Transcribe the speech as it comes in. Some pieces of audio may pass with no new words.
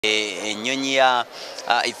Ennyonyi ya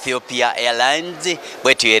Ethiopia Airlines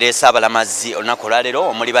bwetu yeresa abalamazi olunaku olwaleero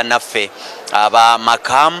omuli bannaffe aba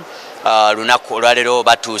Makamu lunaku olwaleero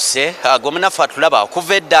batuuse gwe munaffe atulaba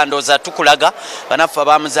okuva edda ndooza tukulaga bannaffe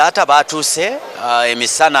abamuzaata batuuse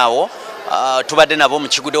emisana awo tubadde nabo mu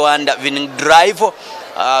Kigudo Drive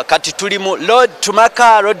kati tuli mu road to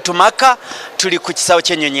Maka tuli ku kisawo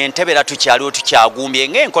ky'ennyonyi Entebbe era tukyaliwo tukyagumbye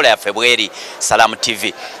ng'enkola yaffe bweri Salamu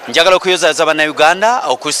TV. Njagala okuyozayoza bannayuganda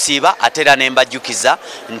okusiiba ate era ne mbajjukiza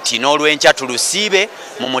nti n'olwenkya tulusiibe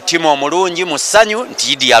mu mutima omulungi mu ssanyu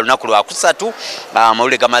nti Idi ya lunaku lwakusatu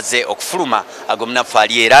amawulire gamaze okufuluma ago munaffe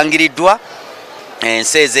ali erangiriddwa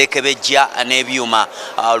ensi ezekebejja n'ebyuma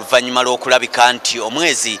oluvannyuma lw'okulabika nti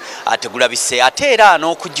omwezi tegulabise ate era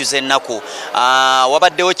n'okujjuza ennaku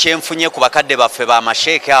wabaddewo kyenfunye ku bakadde baffe ba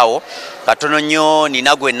masheeke awo katono nnyo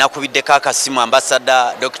nina gwe nakubiddeko akasimu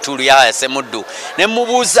ambasada Dr. Yahya Semuddu ne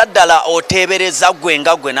mubuuza ddala oteebereza gwe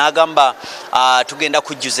nga gwe n'agamba tugenda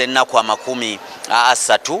kujjuza ennaku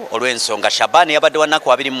 30 olw'ensonga Shabani yabadde wa nnaku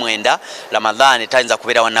 29 Ramadhan tayinza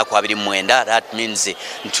kubeera wa nnaku 29 that means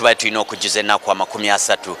ntuba tulina okujjuza ennaku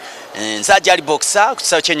 30 Nzajja ali boxer ku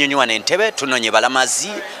kisawo ky'ennyonyi wano Entebbe tunonye balamazi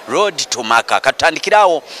road to Maka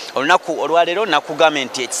katandikirawo olunaku olwaleero nakugambye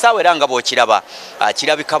nti ekisaawe era nga bw'okiraba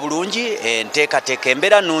kirabika bulungi enteekateeka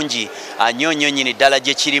embeera nnungi nnyo nnyini ddala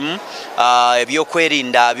gye kirimu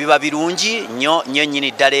ebyokwerinda biba birungi nnyo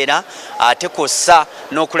nnyini ddala era ate kw'ossa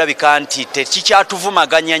n'okulabika nti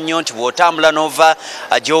tekikyatuvumaganya nnyo nti bw'otambula n'ova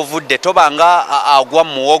gy'ovudde tobanga agwa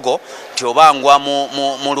mu muwogo obangwa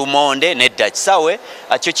mu lumonde nedda kisaawe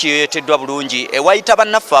kyo kiyoyoteddwa bulungi ewayita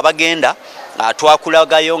bannaffe abagenda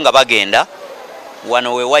twakulagayo nga bagenda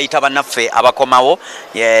wano we wayita bannaffe abakomawo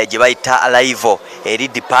gye bayita alive eri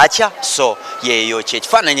departure so yeeyo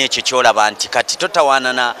kyekifaananyi ekyo kyolaba nti kati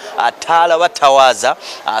totawaanana ataala batawaaza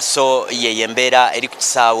so yeyo embeera eri ku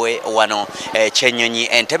kisaawe wano ky'ennyonyi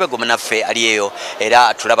Entebbe gwe munaffe ali eyo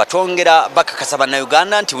era tulaba twongera bakakasa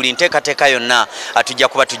bannayuganda nti buli nteekateeka yonna tujja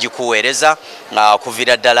kuba tugikuweereza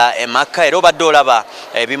okuviira ddala e Maka era obadde olaba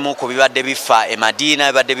ebimu ku bibadde bifa e Madiina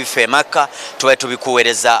ebadde bifa e Maka tuba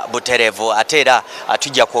tubikuweereza butereevu ate era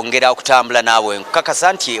tujja kwongera okutambula naawe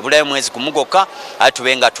nkakasa nti ebulayo mwezi gumugoka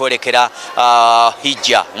tube nga twolekera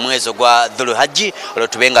hijja omwezi ogwa Dhulhajji olwo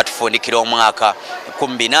tube nga tufundikira omwaka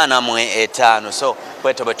 2085 so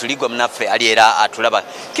bweto bwe tuligwa munaffe ali era atulaba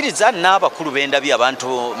kkiriza n'abakulu b'endabi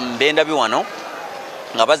abantu b'endabi wano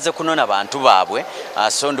nga bazze kunona bantu baabwe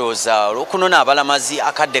sondooza olw'okunona abalamazi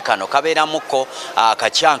akadde kano kabeeramuko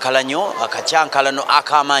akacyankalano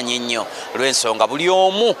ak'amaanyi ennyo olw'ensonga buli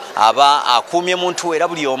omu aba akuumye muntu we era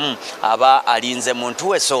buli omu aba alinze muntu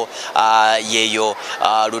we so yeeyo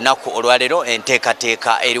lunaku olwaleero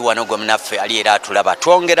enteekateeka eri wano gwe munaffe ali era atulaba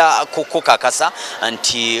twongera kukakasa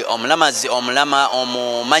nti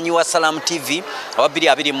omumanyi wa Salamu TV wa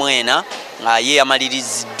 2024 ye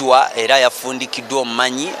yamaliriziddwa era yafundikiddwa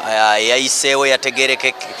omumanyi yayiseewo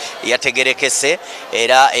yategerekese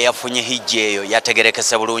era eyafunye hijja eyo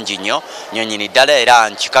yategerekese bulungi nnyo nnyonyini ddala era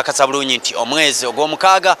nkikakasa bulungi nti omwezi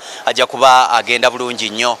ogw'omukaaga ajja kuba agenda bulungi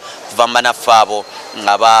nnyo kuva mu bannaffe abo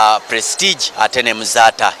aba Prestige ate ne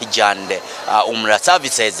Muzaata Hijja and Umrah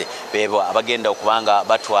services beebo abagenda okubanga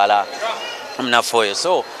batwala omunaffe oyo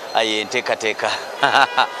so enteekateeka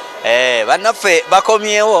bannaffe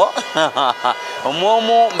bakomyewo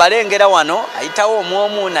omwomu mbalengera wano ayitawo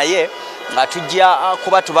omwomu naye nga tujja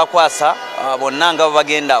kuba tubakwasa bonna nga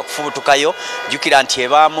bagenda okufubutukayo jjukira nti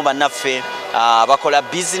ebaamu bannaffe bakola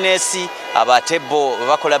bizinesi abate bo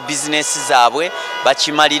bakola bizinesi zaabwe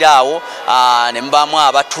bakimalira awo ne mbaamu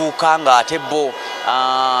abatuuka nga ate bo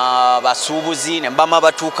basuubuzi ne mbaamu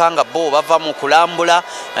abatuuka nga bo bava mu kulambula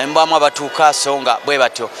ne mbaamu abatuuka so nga bwe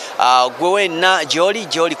batyo gwe wenna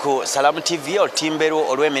gy'oli ku Salamu TV olutimberwo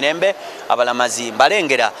olw'emirembe abalamazi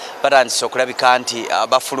mbalengera batandise okulabika nti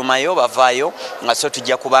bafulumayo bavaayo nga so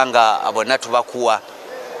tujja kubanga bonna tubakuwa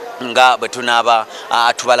nga bwe tunaaba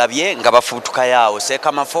tubalabye nga bafubutuka yaawo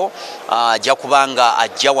Sekamafo ajja kubanga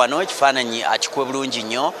ajja wano ekifaananyi akikuwe bulungi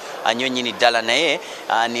nnyo nnyonyini ddala naye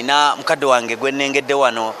nina mukadde wange gwe nnengedde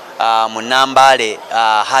wano mu Nambaale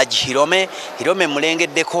Haji Hirome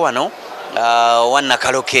mulengeddeko wano wa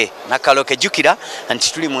Nakaloke jjukira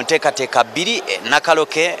nti tuli mu nteekateeka 2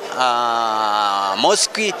 Nakaloke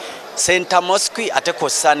Mosque Center Mosque ate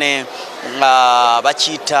kw'ossa ne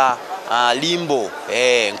bakiyita Limbo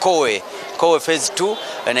Nkowe phase 2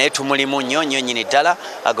 naye tumulimu nnyo nnyonyini ddala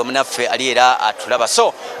ago munaffe ali era atulaba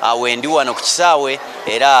so wendi wano ku kisaawe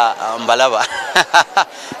era mbalaba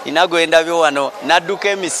nina gwe ndabye wano nadduka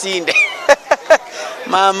emisinde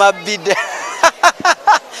Mama Bide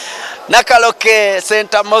Nakaloke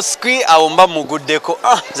Center Mosque awomba muguddeko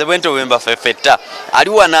nze bwento bwemba fefetta ali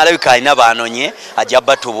wana alabika alina banonye ajja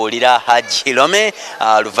batubuulira Haji Hilome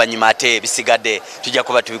luvannyuma ate ebisigadde tujja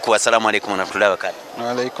kuba tubikuwa. Assalamu alaikum warahmatullahi wabarakatuh.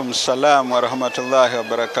 Wa alaikum salam warahmatullahi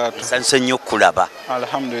wabarakatuh. Nsanso nnyo kulaba.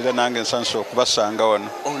 Alhamdulillah nange nsanso okubasanga wano.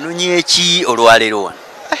 Ononye eki olwaleero wano?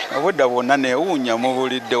 Obudde bwonna neewuunya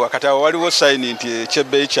mubulidde wakati awo waliwo sayini nti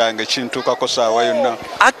ekyebbeeyi kyange kintuukako saawa yonna.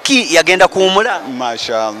 Aki yagenda kuwumula?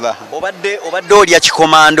 Mashallah. Obadde olya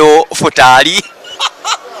kikomando futaali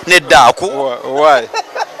neddaaku? Why?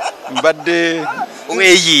 Mbadde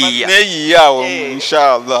weeyiiya. Neeyiiya awo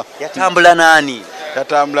inshallah. Yatambula naani?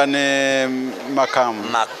 Yatambula ne Makamu.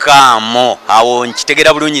 Makamu awo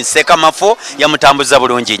nkitegera bulungi Nsekamafo yamutambuza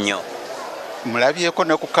bulungi nnyo. Mulabyeko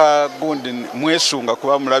ne ku kagundi mwesunga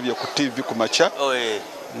kuba mulabye ku TV ku maca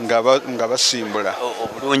nga basimbula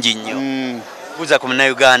obulungi nnyo. Buza ku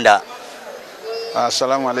Uganda.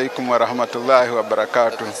 Assalamu alaikum warahmatullahi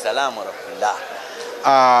wabarakatuh. Assalamu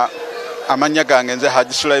warahmatullah. Amanya gange nze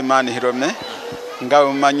Haji Sulaiman Hilome nga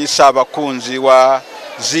mumanyisa abakunzi wa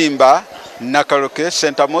Zimba Nakaloke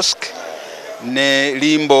Center Mosque ne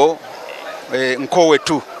Limbo Nkowe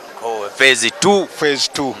 2 phase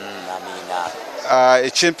 2.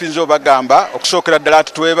 Ekyempinzo bagamba okusookera ddala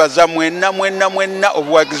ati twebaza mwenna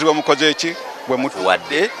obuwagizi bwe mukoze eki bwe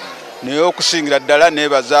mutuwadde naye okusingira ddala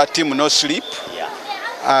nebaza team no sleep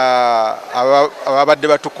ababadde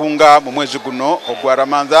batukunga mu mwezi guno ogwa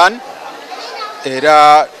Ramadhan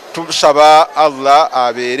era tusaba Allah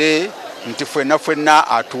abeere nti fwenna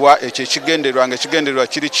atuwa ekyo ekigendererwa nga ekigendererwa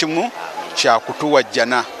kiri kimu kya kutuwa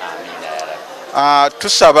jjana.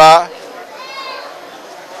 Tusaba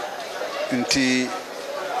nti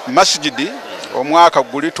masjidi omwaka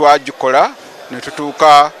guli twagikola ne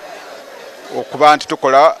tutuuka okuba nti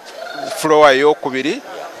tukola floor ey'okubiri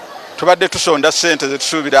tubadde tusonda ssente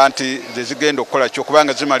zetusuubira nti zezigenda okukola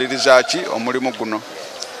kyokubanga zimaliriza ki omulimu guno.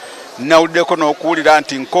 Nawuliddeko n'okuwulira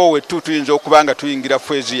nti Nkowe 2 tuyinza okuba nga tuyingira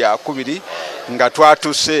phase ya kubiri nga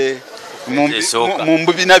twatuse mu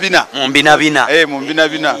mbinabina.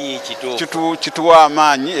 Kituwa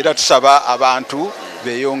amaanyi era tusaba abantu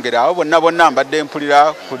beyongerawo bonna mbadde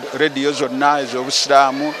mpulira ku radio zonna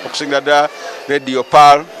ez'obusiraamu okusingira ddala Radio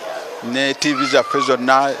Pal ne TV zaffe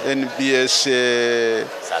zonna NBS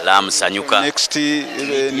Salamu Sanyuka Next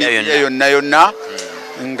yonna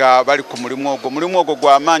nga bali ku mulimu ogwo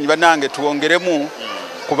gw'amaanyi banange tuwongeremu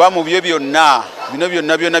kuba mu byo byonna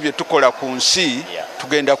bye tukola ku nsi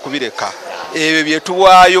tugenda kubireka ebyo bye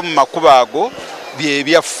tuwaayo mu makubo ago bye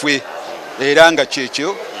byaffe era nga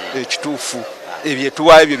kyekyo ekituufu ebyo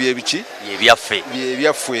tuwaayo byo byebiki bye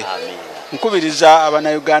byaffe. Nkubiriza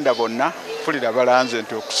Abannayuganda bonna fulira balanze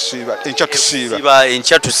nti okusiiba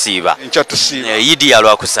enkya tusiiba Idi ya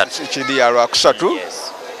Lwakusatu.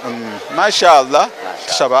 Mashallah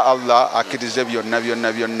tusaba Allah akirize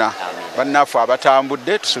byonna bannaffe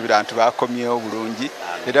abatambudde tusuubira nti bakomyewo bulungi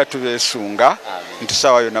era tubeesunga nti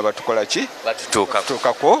sawa yonna batukola ki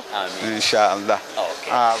batutuukako inshallah.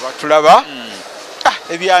 Batulaba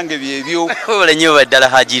ebyange byebyo olenyo baddala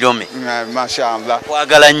Haji Hilome. Mashallah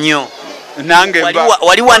kwagala nnyo nange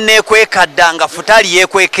wali wanneekwekadda nga futaali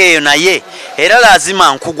yeekweka eyo naye era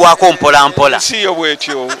lazima nkugwako mpolampola siyo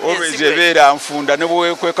bwetyo obeezi ebeera nfunda ne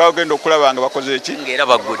bweweekweka ogenda okulaba nga bakoze eki ng'era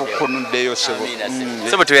bakunuddeyo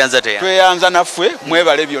sebo tweyanza naffe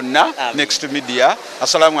mwebale byonna Next Media.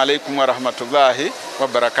 Assalamu alaikum warahmatullahi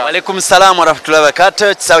wabarakatuh. Waalaikum salam warahmatullahi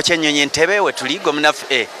wabarakatuh. Kisaawe ky'ennyonyi Entebbe we tuli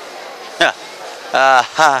gomunaffe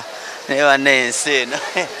newa nensi eno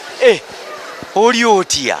oli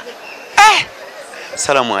otya?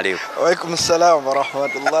 Assalamu alaikum. Waalaikum salam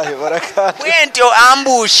warahmatullahi wabarakatuh. Bwentyo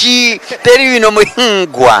ambushi teri bino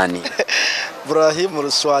mwingwani Ibrahim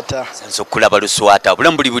Luswata. Sanso kulaba Luswata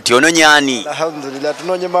obulamu buli buti ononyani? Alhamdulillah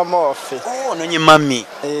tunonye mama waffe. Ononye mami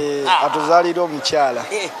atuzaalira omukyala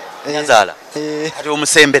nazaala ati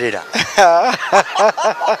omusemberera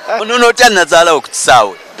onono otya nazaala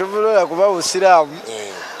okukisaawe tubulira kuba busiraamu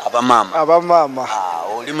abamaama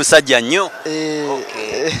oli musajja nnyo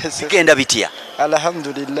bigenda bitya?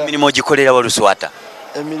 Alhamdulillah. Emirimu ogikolera wa Luswata?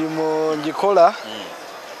 Emirimu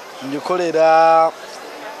ngikolera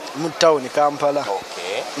mu town Kampala.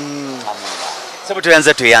 Sebo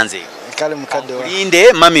tuyanze kale mukadde wa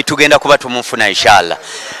linde mami tugenda kuba tumufuna inshallah.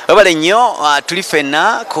 Wabale nnyo tuli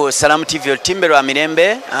fenna ku Salamu TV olutimbe lwa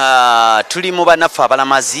mirembe tuli mu bannaffe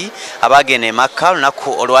abalamazi abagenda e Makka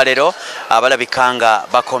olunaku olwaleero abalabikanga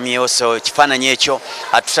bakomyewo so kifaananyi ekyo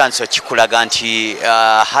atutandise kikulaga nti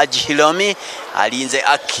Haji Hilome alinze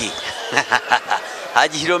Aki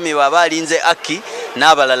Haji Hilome bw'aba alinze Aki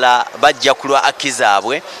n'abalala bajja kulwa Aki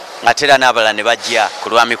zaabwe atera n'abalala ne bajja ku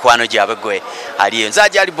lwa mikwano gyabwe gwe aliyo nze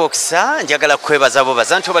ajali boxa njagala kwebaza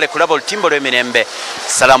bobaza nti obale kulaba olutimba olw'emirembe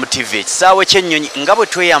Salamu TV ekisaawe ky'ennyonyi nga bwe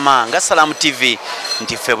tweyama nga Salamu TV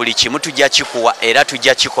nti ffe buli kimu tujja kikuwa era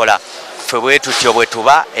tujja kikola ffe bwe tutyo bwe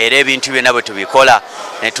tuba era ebintu byonna bwe tubikola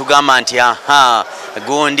ne tugamba nti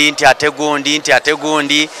gundi nti ate gundi nti ate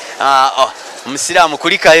gundi Musiraamu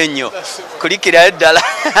kulikayo nnyo kulikirayo ddala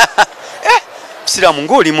Musiraamu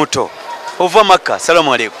ng'oli muto ova Makka.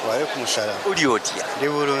 Salamu aleikum. Wa alaikum salam. Uli otya? Ndi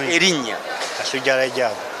bulungi. Erinnya? Kasujjala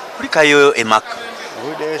Jabu. Kulikayo e Makka.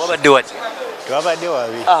 Wabadde watya? Twabadde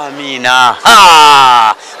wabi. Amina.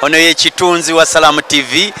 Ono ye kitunzi wa Salamu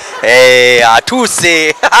TV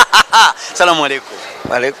atuuse. Salamu aleikum.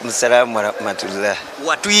 Wa alaikum salam wa rahmatullah.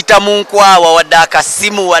 Watuyita mu nkwawa wadde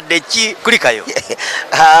akasimu wadde ki kulikayo?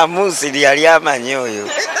 Musiri yali amanyi oyo.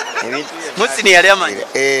 Musiri yali amanyi?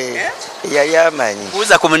 Yali amanyi.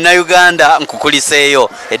 Buuza ku Munnayuganda nkukuliseeyo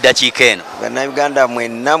eddakiika eno. Bannayuganda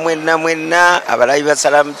mwenna abalabi ba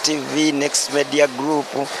Salamu TV Next Media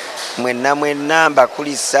Group mwenna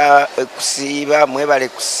mbakulisa kusiiba mwebale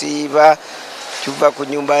kusiiba tuva ku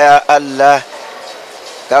nyumba ya Allah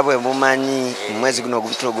kabwe mumanyi mwezi guno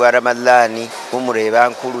ogubitulo gwa Ramadhan umureba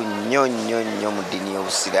nkulu nnyo mu ddiini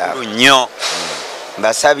y'Obusiraamu nnyo.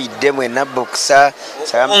 Mbasabidde mwenna boxa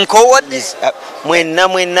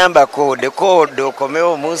mwenna mbakode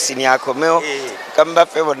okomewo munsi ni akomewo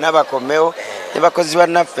kambaffe bonna bakomewo ne bakozi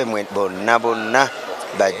bannaffe bonna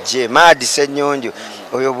bajje Maadi Ssenyonjo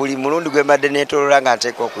oyo buli mulundi gwe mbadde neetolola nga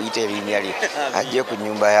nteeka okuyita erinnya lye ajje ku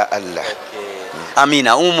nyumba ya Allah.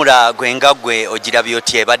 Amina. Umrah gwenga gwe ogirabye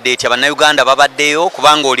otya ebadde etya? Bannayuganda babaddeyo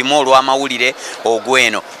kubanga olimu olw'amawulire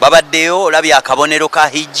ogweno babaddeyo olabye akabonero ka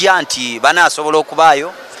hijja nti banaasobola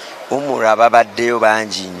okubaayo? Umrah babaddeyo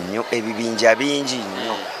bangi nnyo ebibinja bingi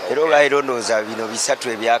nnyo era olwairo ndowooza bino bisatu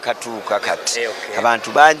ebyakatuuka kati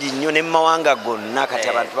abantu bangi nnyo ne mumawanga gonna kati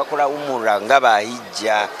abantu bakola Umrah nga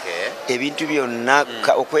bahijja ebintu byonna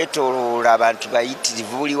okwetoloola abantu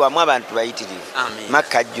bayitirivu buli wamu abantu bayitirivu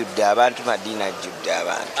Makka ajjudde abantu Madiina ajjudde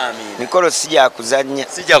abantu mikolo si gyakuzannya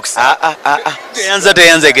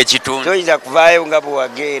teyanzege kitundu toyinza kuvaayo nga bwe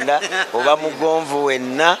wagenda oba mugonvu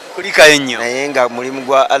wenna kulikayo nnyo naye nga mulimu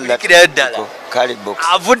gwa Allah kale box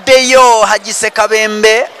avuddeyo Haji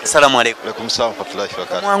Sekabembe. Salamu aleikum. Alaikum salam fatulahi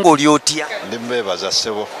wakati. Mwangu oli otya? Ndi mbebaza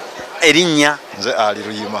ssebo. Erinnya? Nze Ali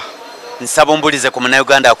Luyima. Nsaba ombulize ku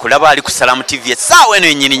Munnayuganda akulaba ali ku Salamu TV essaawa eno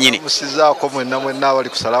ennyini. Musizaako mwenna abali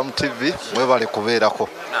ku Salamu TV mwebale kubeerako.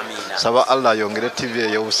 Amina. Saba Allah ayongere TV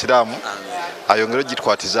ey'Obusiraamu. Ayongere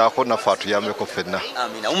gikwatizaako naffe atuyambeko ffenna.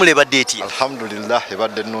 Amina. Umrah ebadde etya? Alhamdulillah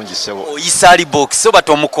ebadde nnungi ssebo. Oyise ali box oba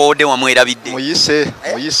tomukoode wamwerabidde?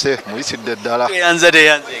 Muyisidde ddala.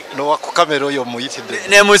 Teyanze. Nowa ku kamera oyo muyitidde.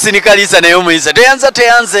 Ne musinikaliisa naye omuyise.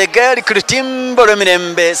 Teyanze geri ku lutimba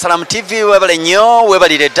olw'emirembe Salamu TV webale nnyo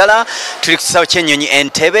webalire ddala. Tuli ku kisaawe ky'ennyonyi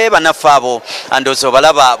Entebbe bannaffe abo ndowooza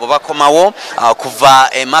obalaba bwe bakomawo kuva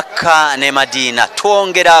e Makka ne Madiina.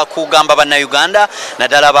 Twongera kugamba bannayuganda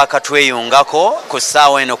naddala bakatweyungako ku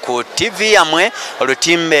ssaawa eno ku TV yamwe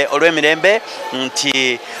olutimbe olw'emirembe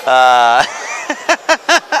nti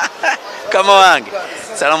kama wange.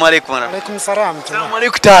 Salamu aleikum. Alaikum salam. Salamu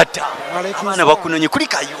aleikum tata. Alaikum salam. Bakunonye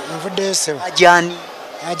kulikayo. Mvuddeyo ssebo. Ajani.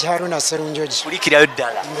 Haji Haruna Serunjoji. Kulikirayo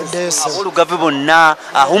ddala. Mvuddeyo ssebo. Olugave bonna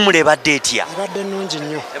Umrah ebadde etya? Ebadde nnungi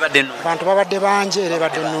nnyo. Ebadde nnungi. Abantu babadde bangi era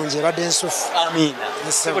ebadde nnungi ebadde nsufu. Amina.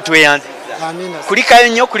 Ssebo. Tweyanziza. Amina. Kulikayo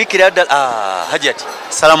nnyo kulikirayo ddala. Hajati.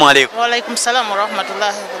 Salamu aleikum. Wa alaikum salam wa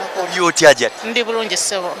rahmatullahi wa barakatuh. Oli otya Hajati? Ndi bulungi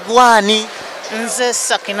ssebo. Gwani? Nze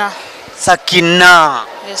Sakina. Sakina.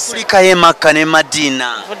 Yes. Kulikayo e Makka ne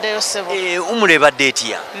Madiina. Mvuddeyo ssebo. Umrah ebadde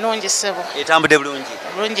etya? Nnungi ssebo. Etambudde bulungi.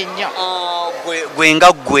 Bulungi nnyo.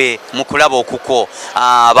 Gwenga gwe mu kulaba okuko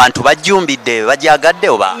abantu bajjumbidde bajagadde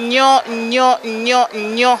oba? Nnyo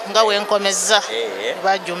nga wenkomezza.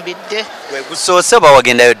 Bajjumbidde. Gwe gusoose oba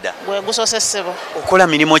wagendayo dda? Gwe gusoose ssebo. Okola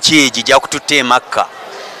mirimu ki gijja kututte e Makka?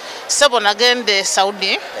 Ssebo nagende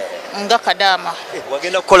Saudi nga Kadama.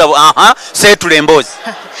 Wagenda kukola seetula emboozi.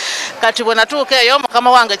 Kati bwe natuuka eyo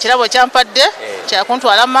mukama wange kirabo kyampadde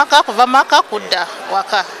kyakuntwala Makka kuva Makka kudda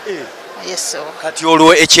waka. Yes. Kati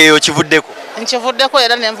olwo ekyeyo kivuddeko? Nkivuddeko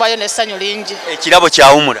era nenvayo n'essanyu lingi. Ekirabo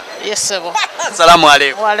kya Umrah? Yes. Salamu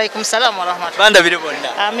aleikum. Wa alaikum salam wa rahmatullahi. Bandabire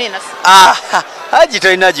bonna. Amina. Haji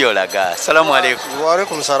tolina gy'olaga. Salamu aleikum. Wa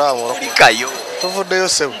alaikum salam wa rahmatullahi. Kulikayo. Tuvuddeyo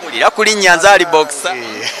ssebo. Mpulira kulinnya nze ali boxa.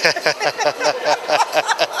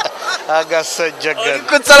 Agasajja gano.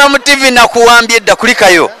 Ku Salamu TV nakuwambye edda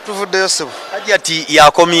kulikayo. Tuvuddeyo ssebo. Hajati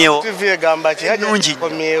yakomyewo. TV egamba ki? Nnungi.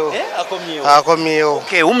 Akomyewo. Akomyewo.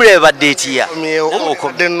 Okay, Umrah ebadde etya? Akomyewo.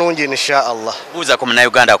 Ebadde nnungi insha Allah. Buuza ku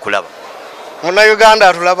Munnayuganda akulaba. Munnayuganda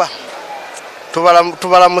atulaba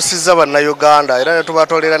tubalamusizza bannayuganda era ne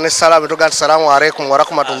tubatolera ne salaamu tuga nti salaamu alaikum wa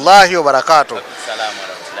rahmatullahi wa barakatuh.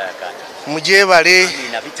 Mujebale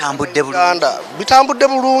bitambudde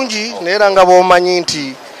bulungi naye era nga bw'omanyi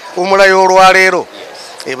nti Umrah y'olwaleero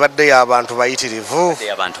ebadde y'abantu bayitirivu.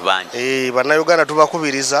 Bannayuganda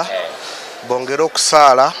tubakubiriza bongere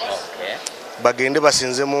okusaala bagende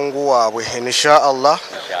basinze Mungu waabwe insha Allah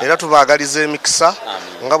era tubaagaliza emikisa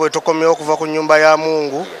nga bwe tukomyewo okuva ku nnyumba ya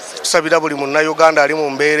Mungu. Tusabira buli munnayuganda ali mu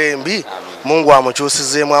mbeera embi Mungu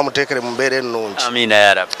amukyusizeemu amuteekere mu mbeera ennungi.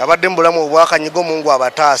 Abadde mu bulamu obwakanyigo Mungu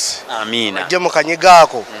abataase ajje mu kanyigo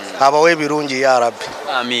ako abawe ebirungi ya Rabbi.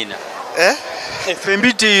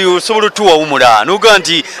 Fembiti osobola tuwa Umrah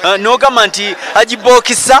nogamba nti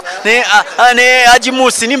agibokisa ne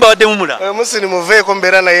agimusi nimba wadde Umrah musi nimuveeko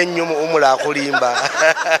mbeera naye nnyo mu Umrah akulimba.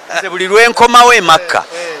 Nze buli lwenkomawo e Makka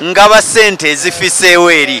ngaba sente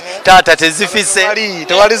ezifiseewo eri taata tezifise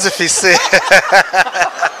tewali zifise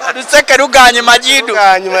luseke luganye majidu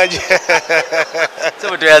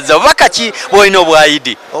sobotoyaza obubaka ki bwolina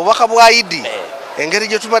obwayidi obubaka bwayidi engeri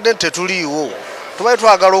gye tubadde tetuliiwo tubaye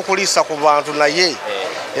twagala okuliisa ku bantu naye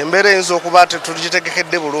embeera eyinza okuba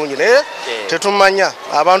tetugitegekedde bulungi naye tetumanya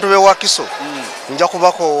abantu bewakiso nja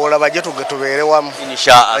kubakoowola bajje tubeere wamu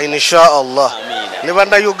insha Allah. Ne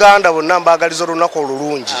bannayuganda bonna mbaagaliza olunaku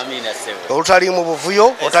olulungi olutaliimu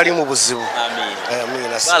buvuyo otaliimu buzibu.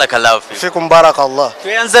 Fikum barakallah.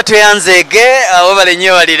 Tweyanzeege webale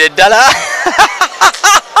nnyo walire ddala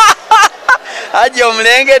aje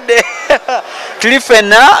omulengedde tuli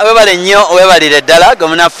ffenna webale nnyo webalire ddala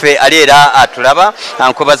gomunaffe ali era atulaba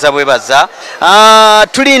ankubaza bwebaza.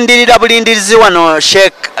 Tulindirira bulindirizi wano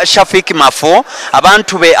Sheikh Shafik Mafu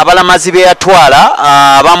abantu be abalamazi be yatwala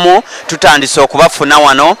abamu tutandise okubafuna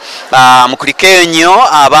wano mukulikeyo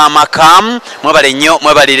nnyo abamakamu mwebale nnyo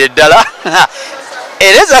mwebalire ddala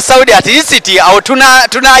Eleza Saudi atirisiti awo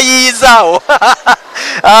tunayiyizaawo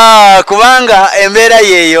kubanga embeera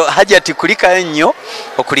yeeyo hajati kulikayo nnyo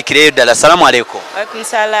okulikireyo ddala. Salamu alaikum. Waalaikum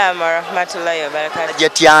salaam wa rahmatullahi wa barakatuh.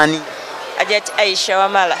 Hajati ani? Hajati Aisha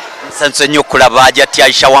Wamala. Nsanze nnyo okulaba Hajati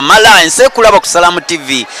Aisha Wamala nse kulaba ku Salamu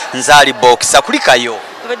TV nzaali bokisa kulikayo.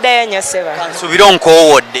 Buddayo nnyo seba. Kansubira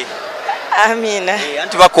onkoowodde. Amina.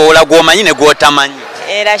 Anti bakoola gw'omanyi ne gw'otamanyi.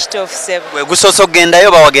 Era kituufu seba. Gwe gusoose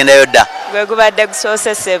okugendayo bawagendayo dda? Gwe gubadde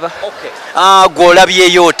gusoose seba.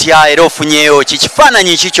 Gw'olabyeyo otya era ofunyeyo ki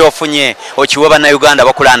kifaananyi ki ky'ofunye okiwe bannayuganda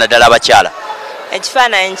bakulanda ddala abakyala?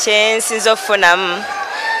 Ekifaananyi kye nsinza okufunamu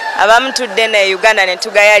abamu tudde ne Uganda ne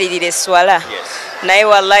tugayalirira eswala naye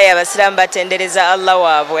wallahi abasiraamu batendereza Allah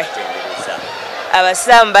waabwe.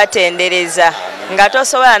 Abasiraamu batendereza nga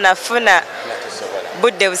tosobola nafuna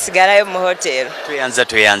budde busigalayo mu hoteri.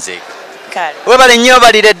 Tweyanze webale nnyo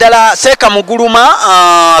balire ddala Seeka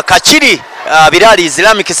Muguluma Kakiri Birali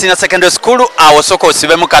Islamic Senior Secondary School awo soko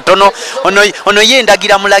osibemu katono ono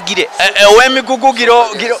yendagira mulagire ow'emigugugiro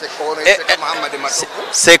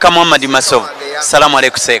Seeka Muhammad Masovu. Salamu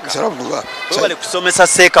alaikum Seeka. Webale kusomesa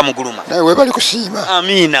Seeka Muguluma. Naye webale kusiima.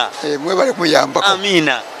 Amiina. Mwebale kumuyambako.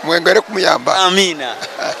 Amiina. Mwengere kumuyamba. Amiina.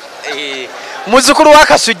 Muzukulu wa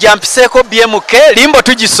Kasujja mpiseeko BMK limbo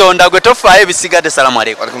tugisonda gwe tofaayo ebisigadde. Salamu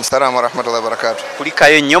alaikum. Waalaikum salaam wa rahmatullahi wa barakatuh.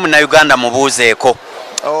 Kulikayo nnyo munnayuganda mubuuzeeko.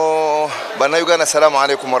 Bannayuganda salaamu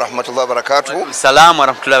alaikum wa rahmatullahi wa barakatuh. Salaamu wa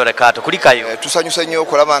rahmatullahi wa barakatuh. Kulikayo. Tusanyuse nnyo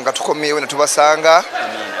okulaba nga tukomyewo ne tubasanga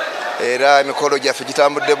era emikolo gyaffe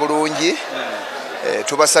gitambudde bulungi.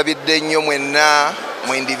 Tubasabidde nnyo mwenna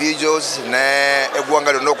mu individuals ne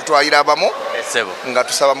eggwanga lyonna okutwalira abamu nga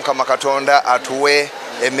tusaba Mukama Katonda atuwe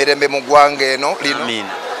emirembe mu ggwanga eno lino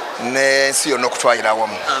n'ensi yonna okutwalira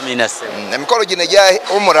awamu. Emikolo gino egya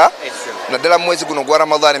Umrah naddala mu mwezi guno gwa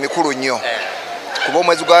Ramadhan mikulu nnyo kuba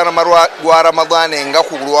omwezi gwa Ramadhan nga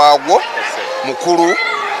ku lwagwo mukulu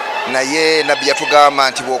naye nabbi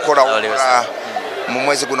yatugamba nti bw'okola Umrah mu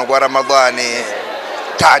mwezi guno gwa Ramadhan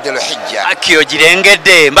tajal hijja akiyo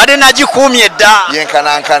girengedde mbadde nagikuumye dda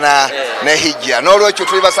yenkanankana ne hijja n'olwekyo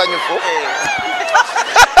tuli basanyufu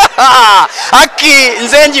Aki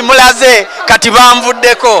nze njimulaze kati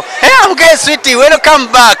banvuddeko. I'm getting sweetie, welcome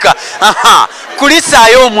back.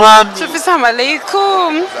 Kulisaayo omwami. Assalamu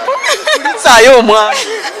alaikum. Kulisaayo omwami.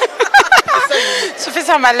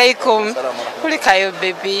 Assalamu alaikum. Kulikayo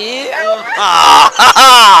baby.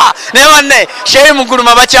 Ne wanne Sheikh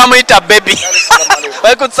Muguluma bakyamuyita baby.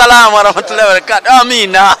 Waalaikum salaam wa rahmatullahi wa barakatuh.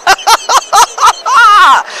 Amina.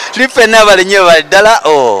 Lifena bali nnyo bali ddala.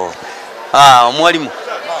 Omwalimu.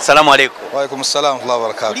 Salamu alaikum. Waalaikum salaam wa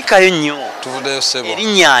barakatuh. Kulikayo nnyo. Tuvuddeyo sebo.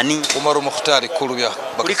 Erinnya ani? Umaru Mukhtar Kulubya.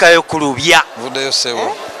 Kulikayo Kulubya. Tuvuddeyo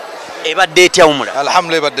sebo. ebadde etya umura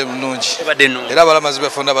alhamdulillah badde mnungi era abalamazi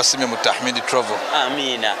bafunda basimye mu tahmid travel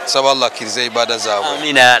amina saba Allah akkirize ibada zaabwe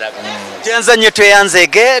amina ya rabbi Jenza nnyo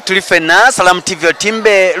tweyanzege tuli ffenna Salamu TV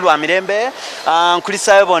otimbe lwa mirembe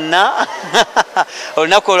nkulisayo bonna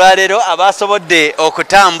olunaku olwaleero abasobodde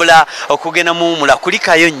okutambula okugenda mu umura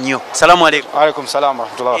kulikayo nnyo salamu alaikum alaikum salam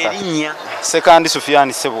warahmatullahi wabarakatuh erinnya sekandi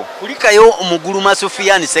Sufyani Sebo kulikayo omuguluma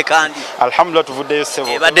Sufyani sekandi alhamdulillah tuvuddeyo Sebo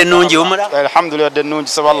ebadde nnungi umura alhamdulillah badde nnungi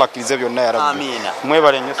saba Allah akkirize byonna ya rabbi amina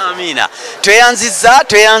mwebale nnyo amina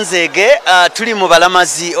tweyanzege tuli mu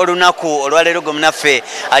balamazi olunaku olwaleero gwe munaffe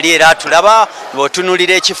ali era tulaba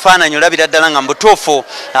bw'otunuulira ekifaananyi olabira ddala nga mbutuufu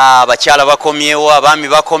abakyala bakomyewo abaami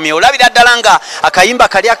bakomyewo olabira ddala nga akayimba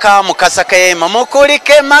kali akamukasa kayema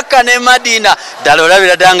mukulike Makka ne Madina ddala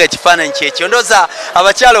olabira ddala nga ekifaananyi kyekyo ndooza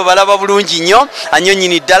abakyala obalaba bulungi nnyo annyo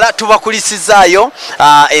nnyini ddala tubakulisizaayo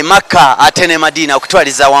e Makka ate ne Madina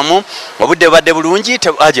okutwaliza wamu obudde bubadde bulungi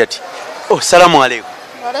ajati salamu alaikum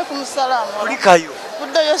Walaikum salam. Kulikayo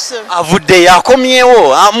Vuddeyo Sebo avuddeyo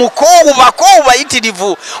akomyewo mukoowu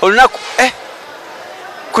bayitirivu olunaku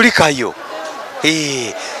kulikayo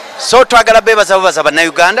so twagala bebaza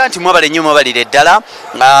bannayuganda nti mwabale nnyo mwabalire ddala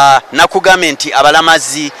nakugambye nti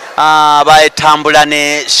abalamazi batambula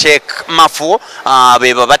ne Sheikh Mafu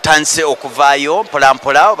beba batandise okuvaayo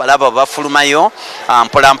mpolampola balaba bafulumayo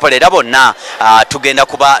mpolampola era bonna tugenda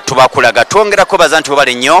kuba tubakulaga twongerako baza nti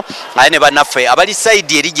wabale nnyo aye ne bannaffe abali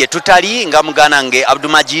saidi eri gye tutali nga muganda nge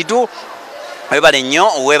Abdumajidu webale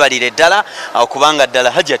nnyo webalire ddala okubanga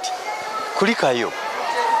ddala hajati kulikayo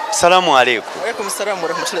Salamu alaikum. Alaikum salam wa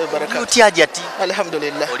rahmatullahi wa barakatuh. Uti hajati?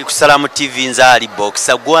 Alhamdulillah. Oli ku Salamu TV nzaali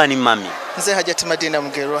boxa gwani mami. Nze hajati Madina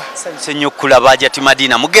Mugerwa. Senyo kulaba hajati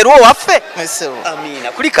Madina Mugerwa waffe? Mesewo.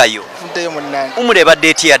 Amina. Kulikayo? Muddeyo munnani. Umure badde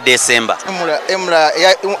eti ya December. Umrah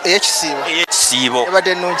ey'ekisiibo. Ey'ekisiibo.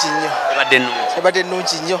 Ebadde nnungi nnyo. Ebadde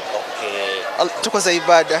nnungi nnyo. Tukoze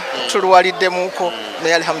ibada tulwaliddemuko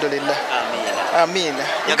naye alhamdulillah. Amina.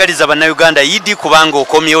 Yagaliza bannayuganda Idi kubanga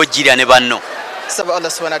okomyewo jirya ne banno. Saba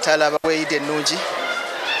Allah subhanahu wa ta'ala abaweeyide ennungi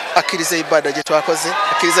akkirize ibada gye twakoze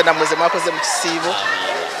akkirize nammwe ze mwakoze mu kisiibo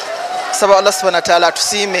saba Allah subhanahu wa ta'ala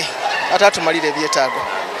atusiime ate atumalire ebyetaago.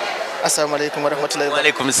 Assalamu alaikum warahmatullahi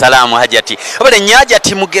wabarakatuh. Alaikum salamu hajati obale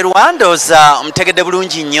nyajati Mugerwa ndooza mutegedde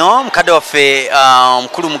bulungi nnyo mukadde waffe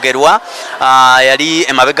omukulu Mugerwa yali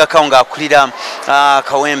emabega kawo ng'akulira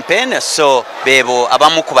Kawempe so bebo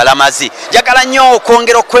abamu ku balamazi njagala nnyo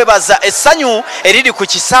okwongera okwebaza essanyu eriri ku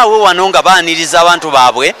kisaawe wano nga baaniriza abantu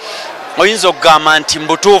baabwe oyinza okugamba nti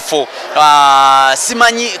mbutuufu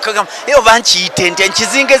simanyi oba nkiyite ntya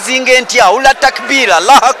nkizingezinge ntya awula takbira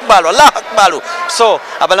Allahu akbar so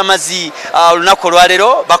abalamazi olunaku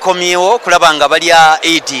olwaleero bakomyewo kulaba nga balya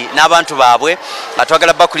Idi n'abantu baabwe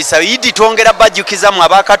atwagala bakulisayo Idi twongera bajjukizamu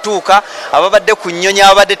abakatuuka ababadde ku nnyonyi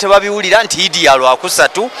ababadde tebabiwulira nti Idi ya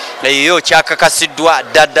lwakusatu eyo kyakakasiddwa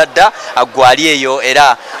ddadda agwali eyo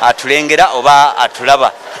era atulengera oba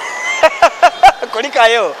atulaba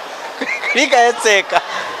kulikayo Kulika yetseka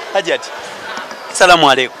hajati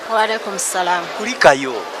Salamu alaikum. Wa alaikum salam.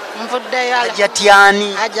 Kulikayo Mvuddeyo hajati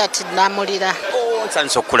yani hajati Damulira.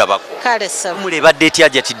 Nsanso okulabako Kale sebo mulebadde eti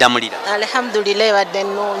hajati Damulira alhamdulillah ebadde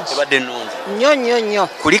nnungi nnyo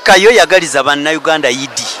kulikayo yagaliza bannayuganda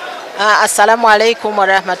Idi. Assalamu alaikum wa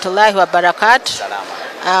rahmatullahi wa barakatuh.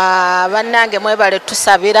 Bannange mwebale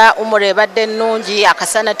tusabira umure ebadde nnungi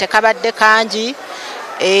akasana tekabadde kangi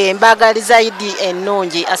mbagaliza Idi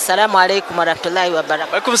ennungi. Assalamu alaikum warahmatullahi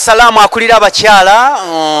wabarakatuh. Alaikum salamu akulira abakyala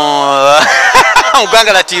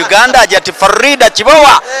Uganda lati Uganda ajati Farida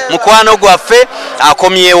Kibowa mukwano gwaffe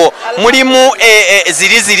akomyewo mulimu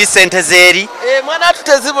ziri sente zeri mwana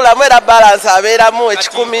tutezibulamu era balance abeeramu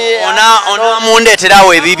ekikumi ona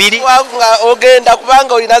mundeeterawo ebibiri ogenda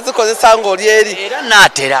kubanga olina zikozesa ng'oli eri era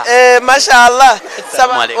naatera mashallah.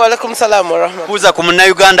 Walaikum salam warahmatullahi kuza ku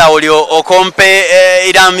munnayuganda oli okompe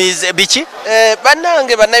iramiz biki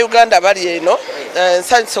bannange bannayuganda bali eno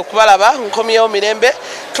nsanyuse okubalaba nkomyewo mirembe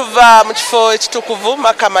tuva mu kifo ekitukuvu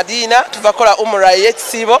Makka Madina tuva kola Umrah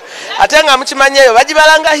ey'ekisiibo ate nga mukimanyeeyo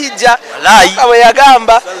bagibalanga hijja bwe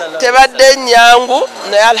yagamba tebadde nnyangu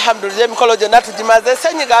naye alhamdulillah emikolo gyonna tugimaze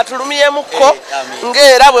senyiga atulumyemukko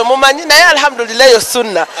ng'era bwe mumanyi naye alhamdulillah eyo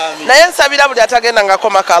sunna naye nsabira buli atagendangako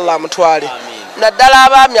Makka Allah amutwale naddala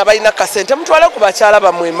abaami abalina kasente mutwale ku bakyala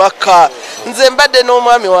bammwe Makka. Nze mbadde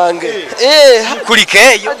n'omwami wange. Kuliko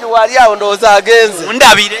eyo wali awo ndowooza agenze.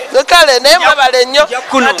 Ndabire. Kale naye mwebale nnyo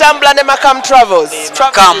atambula ne Makam Travels.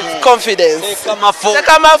 Confidence.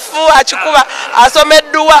 Sekamafu akikuba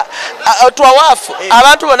asomeddwa twawaafu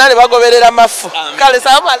abantu bonna ne bagoberera mafu. Kale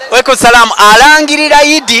salamu alaykum. Weko salamu alangirira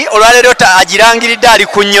Idi olwaleero agirangiridde ali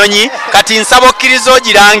ku nnyonyi kati nsaba okkiriza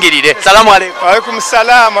ogirangirire. Salamu alaykum. Wa alaykum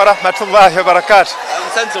salaam wa rahmatullahi wa barakatuh.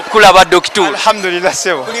 Kulaba doktor. Alhamdulillah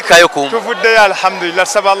sebo. Kulikayo ku. Tuvuddeyo alhamdulillah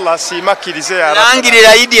saba Allah simakkirize ya Rabbi.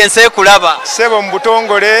 Langirira Idi ense kulaba. Sebo mu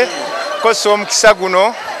butongole kosa omukisa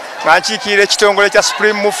guno nkiikirira ekitongole kya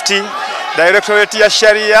Supreme Mufti Directorate ya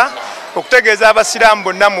Sharia okutegeeza abasiraamu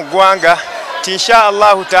bonna mu ggwanga ti insha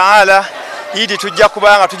Allahu taala Idi tujja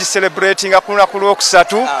kubanga tugiselebratinga ku lunaku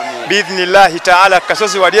lwokusatu biidhnillahi taala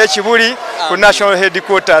kasozi wali ekibuli ku national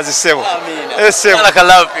headquarters sebo. Sebo.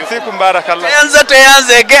 Fikum barakallah.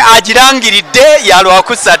 Teyanzege agirangiridde ya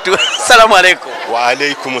lwakusatu. Salamu alaykum. Wa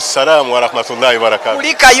alaykum assalam wa rahmatullahi wa barakatuh.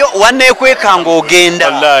 Kulikayo wanekweka ng'ogenda.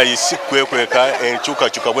 Wallahi sikwekweka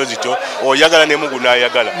enkyukakyuka bwe zityo oyagala ne Mungu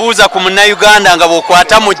n'ayagala. Buuza ku Munnayuganda nga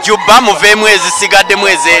bw'okwata mu jjubba muveemu ezisigadde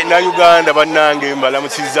mweze. Munnayuganda bannange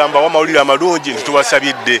mbalamusiza mbawa amawulire amalungi nti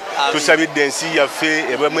tubasabidde. Tusabidde ensi yaffe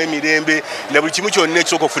ebamu emirembe na buli kimu kyonna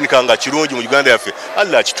ekisooka okufunika nga kirungi mu Uganda yaffe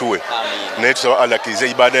Allah akituwe. Naye tusaba Allah akkirize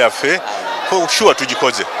ibaada yaffe ko sure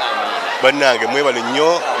tugikoze. Bannange mwebale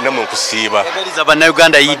nnyo namwe nkusiiba. Yagaliza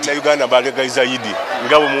Bannayuganda Idi. Bannayuganda bagaliza Idi.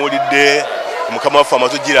 Nga bwe muwulidde Mukama waffe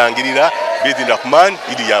amaze ogirangirira biidhni rahman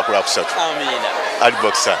Idi yakula kusatu. Amina.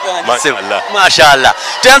 Aliboksa. Mashallah. Mashallah.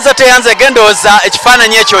 Teyanze gendooza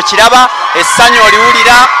ekifaananyi ekyo kiraba essanyu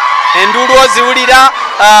oliwulira enduulu oziwulira.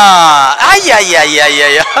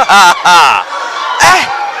 Ayayayayaya.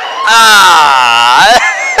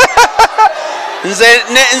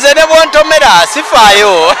 Nze ne bwontomera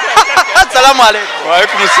sifaayo. Assalamu alaykum. Wa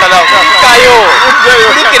alaykum assalam. Kayo.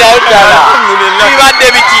 Kulikirayo ddala.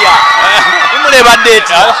 Bibadde bitya? Bimulebadde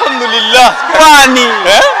eti? Alhamdulillah. Kwani?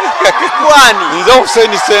 Kwani? Nze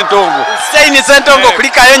Hussein Sentongo. Hussein Sentongo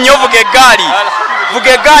kulikayo nnyo vuga eggaali.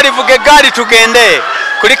 Vuga eggaali tugende.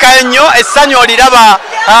 Kulikayo nnyo essanyu oliraba.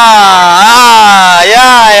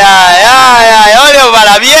 Olyo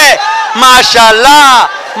balabye. Mashallah.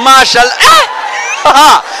 Mashallah.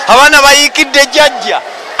 Abaana bayiikidde jjajja.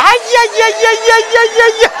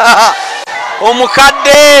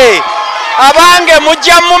 Omukadde abange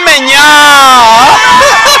mujja mumenya.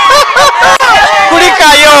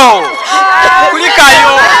 Kulikayo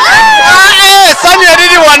essanyu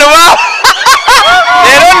eriri wano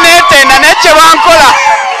leero neetenda nekye bankola.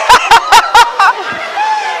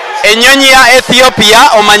 Ennyonyi ya Ethiopia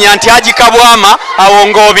omanya nti Haji Kabwama awo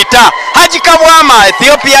ng'obita. Haji Kabwama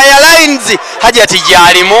Ethiopia Airlines hajati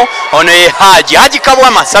gyalimu ono ye Haji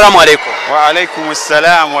Kabwama. Salamu alaykum. Wa alaykum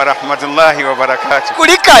assalam wa rahmatullahi wa barakatuh.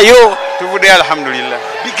 Kulikayo tuvudde alhamdulillah.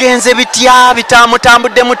 Bigenze bitya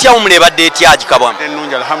bitamutambudde mutya omulebadde etya Haji Kabwama?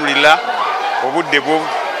 Ennungi alhamdulillah. Obudde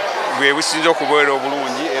bwe businza okubeera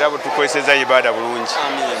obulungi era butukozeseza ibaada bulungi.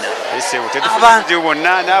 Amina. Esewo tetufudde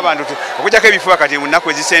bonna n'abantu okujjako ebifo kati mu nnaku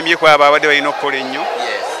ezisembyeko abo abadde balina okukola ennyo.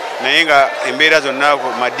 Naye nga embeera zonna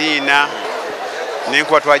Madiina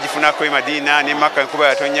n'enkuba twagifunako Madiina ne Makka enkuba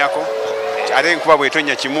yatonnyako ate enkuba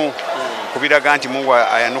bw'etonnya kimu kubiraga nti Mungu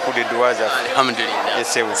ayanukudde edduwa zaffe. Alhamdulillah.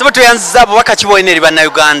 Esewo. Sebo tuyanziza bubaka ki bwolina eri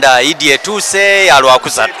Bannayuganda Idi etuuse ya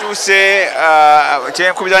lwakusatu? Etuuse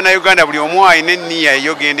kyenkubiza Bannayuganda buli omu alina enniya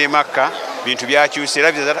ey'ogenda e Makka bintu byakyuse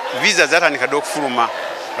era visa zatandika dde okufuluma.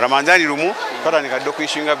 Ramadhan lumu twatandika dde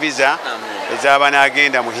okuyishinga visa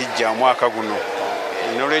ez'abanaagenda mu hijja omwaka guno.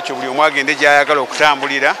 Nolwekyo buli omu agende gy'ayagala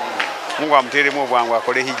okutambulira Mungu amuteeremu obwangu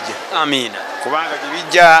akole hijja. Amina. Kubanga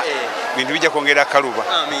gibijja bintu bijja kwongera kaluba.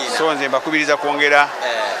 So nze mbakubiriza kwongera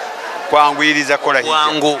kwanguyiriza kola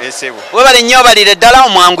hijja. Esebo. Webale nnyo balire ddala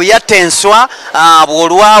omwangu yatta enswa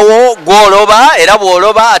bw'olwawo gw'oloba era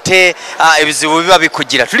bw'oloba ate ebizibu biba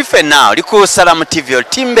bikujjira. Tuli ffenna oli ku Salamu TV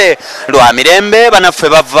olutimbe lwa mirembe banaffe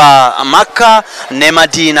bava Makka ne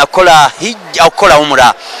Madiina okukola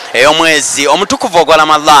Umrah ey'omwezi omutukuvu ogwa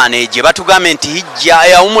Ramadhan gye batugambye nti hijja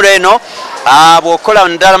ya Umrah eno bw'okola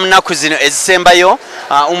ddala mu nnaku zino ezisembayo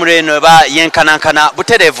Umrah eno eba yenkanankana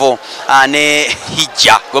buterevu ne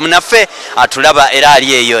hijja gwe munaffe atulaba era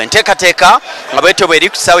ali eyo enteekateeka nga bwetyo bw'eri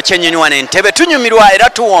ku kisaawe ky'ennyonyi wano Entebbe tunyumirwa era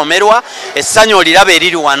tuwoomerwa essanyu oliraba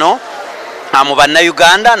eriri wano mu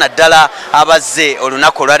bannayuganda naddala abazze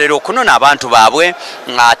olunaku olwaleero okunona abantu baabwe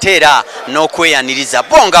ate era n'okweyaniriza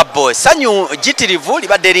bonga bo essanyu jitirivu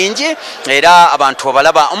libadde lingi era abantu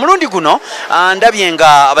obalaba omulundi guno ndabye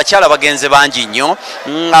nga abakyala bagenze bangi nnyo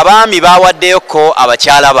abaami bawaddeyoko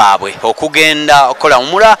abakyala baabwe okugenda okukola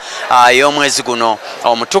umura ey'omwezi guno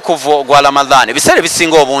omutukuvu gwa Ramadhan. Ebiseera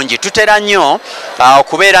ebisinga obungi tutera nnyo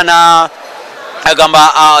okubeera na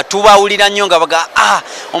agamba tubawulira nnyo nga baga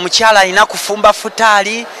omukyala alina kufumba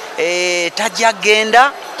futaali tajja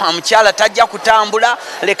genda omukyala tajja kutambula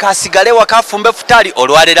leka asigale waka afumbe futaali.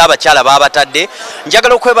 Olwaleero abakyala babatadde.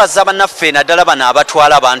 Njagala okwebaza bannaffe naddala bano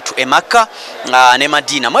abatwala abantu e Makka ne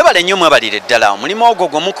Madina. Mwebale nnyo mwebalire ddala omulimu ogwo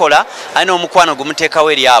gwe mukola alina omukwano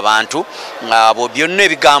gumuteekawo eri abantu abo byonna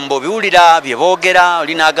ebigambo biwulira bye boogera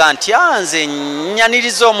olinaga nti nze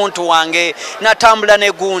nyaniriza omuntu wange natambula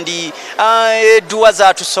ne gundi edduwa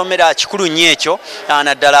zatusomera kikulu nnyo ekyo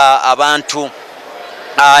naddala abantu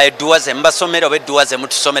edduwa ze mbasomera oba edduwa ze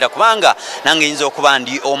mutusomera kubanga nange yinza okuba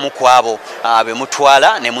ndi omu ku abo be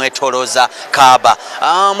mutwala ne mwetolooza Kaaba.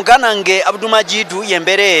 Muganda nge Abdumajidu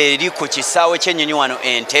yembeera eri ku kisaawe ky'ennyonyi wano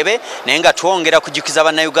Entebbe naye nga twongera kujukiza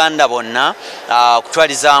bannayuganda bonna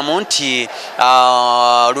okutwalizaamu nti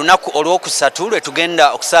lunaku olwokusatu lwe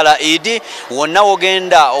tugenda okusala Idi wonna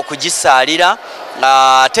wogenda okugisaalira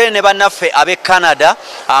ate ne bannaffe ab'e Canada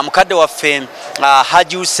mukadde waffe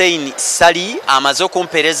Haji Hussein Sali amaze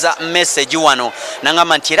okumpereza message wano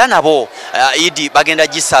nangamba nti era nabo Idi bagenda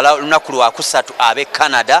gisala lunaku lwakusatu ab'e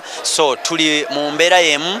Canada, so tuli mu mbeera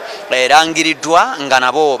yemu erangiriddwa nga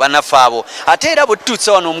nabo bannaffe abo. Ate era bwe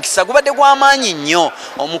tutuuse wano omukisa gubadde gw'amaanyi nnyo.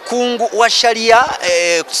 Omukungu wa Sharia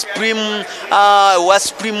wa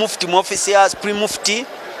Supreme Mufti mu ofisi ya Supreme Mufti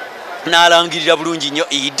nalangirira bulungi nnyo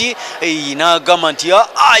Idi n'agamba nti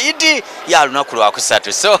Idi ya lunaku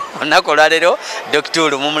lwakusatu. So olunaku olwaleero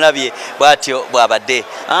Dr. mumulabye bw'atyo bw'abadde.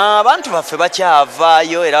 Abantu baffe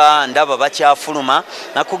bakyavaayo era ndaba bakyafuluma.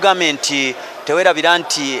 Nakugambye nti tewerabira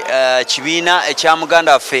nti kibiina ekya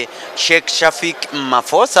muganda waffe Sheikh Shafik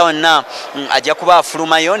Mafosa wonna ajja kuba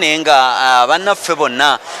afulumayo naye nga bannaffe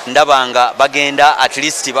bonna ndaba nga bagenda at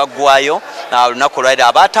least baggwayo olunaku olwaleero.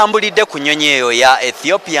 Abatambulidde ku nnyonyi eyo ya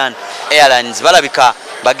Ethiopian Airlines balabika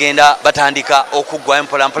bagenda batandika okuggwayo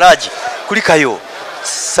mpolampolaji. Kulikayo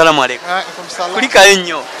salamu alaikum. Kulikayo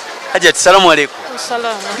nnyo Hajati salamu alaikum.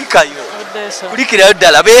 Kulikayo kulikirayo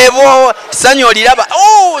ddala beebo sanyu oliraba.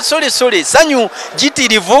 Sorry sanyu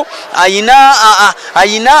jitirivu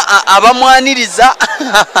ayina abamwaniriza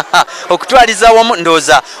okutwaliza wamu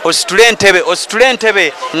ndoza ositule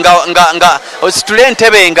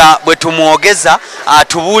entebe nga bwe tumwogeza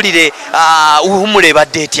atubuulire uhumule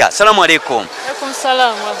badde etya. Salamu alaikum.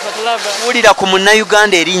 Wulira ku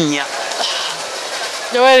munnayuganda erinnya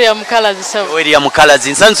Joweria Mukalazi sabo. Joweria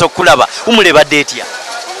Mukalazi nsanso kulaba umule badde etya.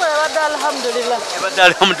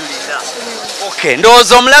 Alhamdulillah. Okay,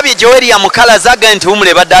 ndowooza omulabye Joweria Mukalazi aga nti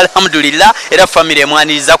umule badde alhamdulillah era family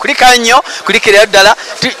emwaniriza kulika nnyo kulikirayo ddala.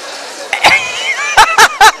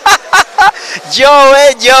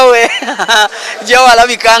 Jowe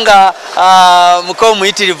alabika nga muko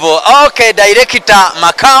muyitirivu. Okay, director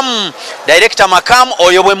Makam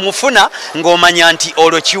oyo bwe mufuna ng'omanya nti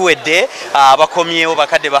olwo kiwedde bakomyewo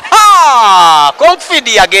bakadde ba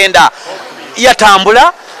confidi yagenda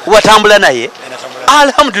yatambula watambula naye.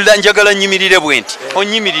 Alhamdulillah njagala nyimirire bwenti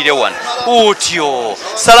onyimirire wano utyo.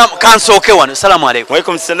 Salamu kansooke wano. Salamu alaikum.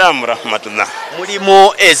 Waalaikum salaam rahmatullah.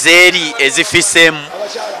 Mulimu ezeri ezifisemu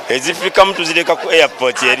ezifika mtu zileka ku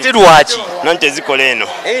airport eri tirwaki nante zikola eno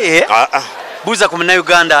buza ku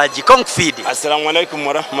munnayuganda Haji Confid. Assalamu alaikum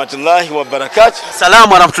warahmatullahi wabarakatuh.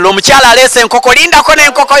 Salamu warahmatullahi. Omukyala alese enkoko lindako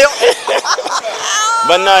n'enkoko yo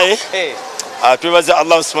bannaye twebaza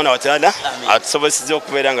Allah subhanahu wa ta'ala atusobozesezza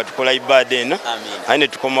okubeera nga tukola ibada eno aye ne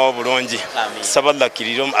tukomawo bulungi. Tusaba Allah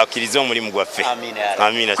akkirize omulimu gwaffe.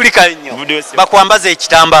 Amina. Kulikayo nnyo bakwambaza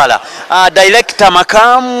ekitambaala. Director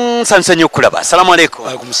Makam nsanyusenyo okulaba. Assalamu alaikum.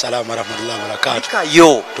 Waalaikum salaam warahmatullahi wabarakatuh.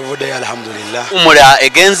 Kulikayo tuvuddeyo alhamdulillah. Umura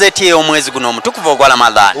egenze etya ey'omwezi guno omutukuvu ogwa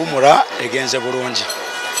Ramadhan? Umura egenze bulungi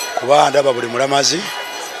kuba ndaba buli mulamazi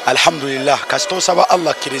alhamdulillah kasita osaba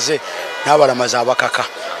Allah akkirize n'abalamazi abakaka.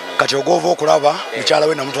 Kati ogova okulaba mukyala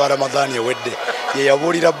we namutwala Ramadhan ewedde ye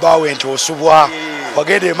yabuulira bbaawe nti osubwa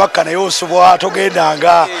wagenda e Makka naye osubwa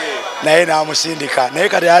togendanga naye n'amusindika naye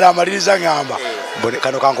kati yali amaliriza ngamba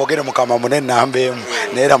kano kankogere mukama munene nambeemu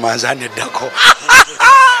naye Ramadhan eddako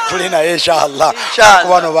tulina inshallah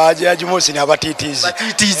kubano baje ajimusi ni abatitizi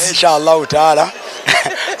inshallah taala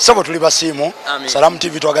sabo tuli basimu Salam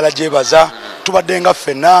TV twagala jebaza tubadde nga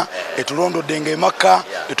ffenna etulondodde nga Makka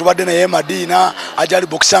etubadde naye Madina ajali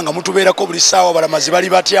bokisanga mutubeerako buli ssaawa balamazi bali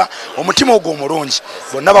batya omutima ogwo omulungi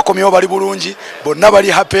bonna bakomyewo bali bulungi bonna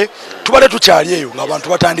bali happy tubadde tukyali eyo ng'abantu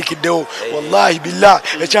batandikiddewo wallahi billah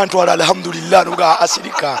ekyantwala alhamdulillah nuga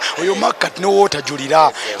asirika oyo Makka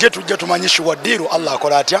tinowootajulira je tujja tumanyisha waddiru Allah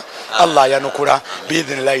akola atya Allah yanukula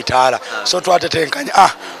biidhinillahi taala so twatetenkanya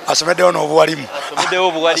asomeddewo n'obuwalimu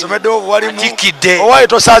asomeddewo obuwalimu owaye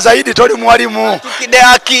tosaa zaidi toli muwalimu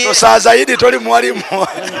tosaa zaidi toli muwalimu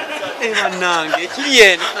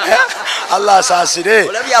Allah asaasire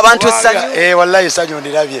wallahi essanyu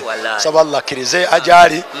ndirabye saba Allah akkirize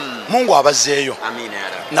ajali Mungu abazzeeyo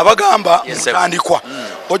nabagamba mutandikwa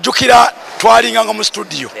ojjukira twalinganga mu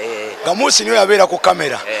studio nga Musi niyo yabeera ku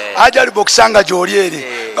kamera ajali bokisanga gy'oli eri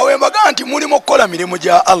nga wembaga nti mulimu okukola mirimu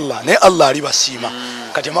gya Allah naye Allah ali basiima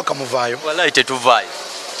kati Makka muvaayo wallahi tetuvaayo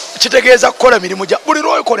kitegeeza kukola mirimu gya buli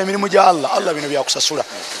lw'okola emirimu gya Allah bino byakusasula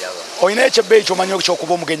oyina ekyebbeeyi kyomanyi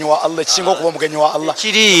ekyokuba omugenyi wa Allah ekisinga okuba omugenyi wa Allah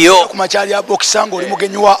kiriyo ku makyali abokisanga oli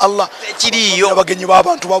mugenyi wa Allah kiriyo abagenyi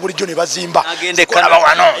b'abantu ba bulijjo ne bazimba kolaba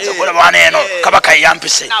wano kolaba wano eno kabaka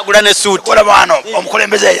yampise agula ne suuti kolaba wano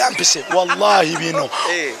omukulembeze yampise wallahi bino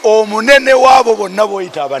omunene waabo bonna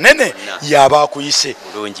boyita abanene yaba akuyise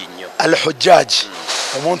bulungi nnyo alhujjaj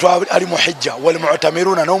omuntu ali mu hijja wal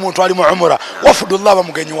mu'tamiruna n'omuntu ali mu umra wafudullah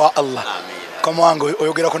bamugenyi wa Allah kama wangu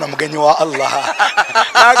oyogerako na mugenyi wa Allah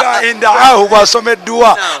naga indaahu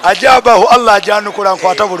bwasomeddwa ajabahu Allah ajanukula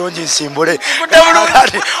nkwata bulungi nsimbule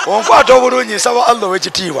onkwata obulungi nsaba Allah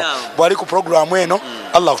wekitiibwa bwali ku programu eno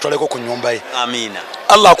Allah akutwaleko ku nnyumba ye amina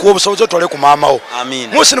Allah akuwa obusobozi otwale ku maama wo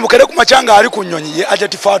Musi nimukere ku macanga ali ku nnyonyi ye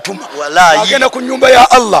ajati Fatuma agenda ku nnyumba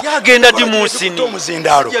ya Allah yagenda di Musi ni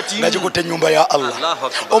omuzindalo nga gikutte nnyumba ya Allah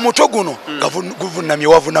omutwe guno guvunamye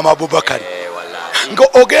wavunama Abubakari ngo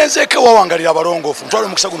ogenzeke wawangalira abalongoofu ntwala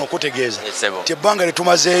omukisa guno okutegeeza ti ebbanga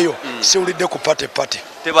lyetumazeeyo siwulidde ku pate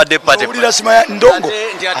owulira simanya ndongo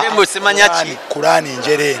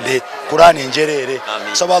Kurani njereere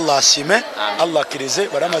saba Allah asime Allah akkirize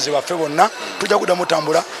balamazi baffe bonna tujja kudda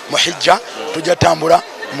mutambula mu hijja tujja tambula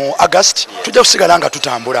mu August tujja kusigala nga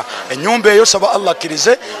tutambula ennyumba eyo saba Allah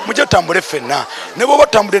akkirize mujja tutambule ffenna ne bw'oba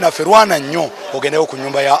tutambudde naffe lwana nnyo ogendewo ku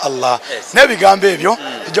nnyumba ya Allah n'ebigambo ebyo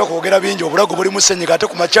tujja kwogera bingi obulago buli musenyiga ate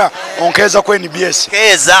ku makya onkeeza ku NBS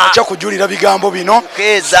akya kujulira bigambo bino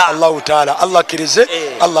Allahu taala Allah akkirize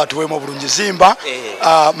Allah atuweemu obulungi zimba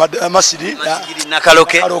masiri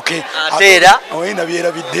nakaloke ate era oyina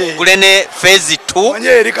byerabidde kulene phase 2 onye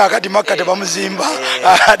eri kakati Makka tebamuzimba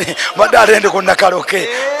badde atende ku nakaloke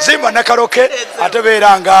zimba nakaloke ate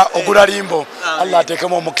beeranga ogula limbo Allah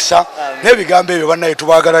ateekemu omukisa n'ebigambo ebyo bannaye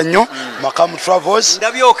tubaagala nnyo Makamu Travels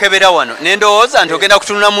ndabye okebera wano nendowooza nti ogenda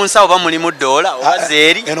kutunula mu nsawo bamulimu $1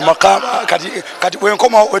 obazeeri eno Makamu kati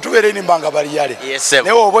bwenkoma wetubeera enimbanga baliyale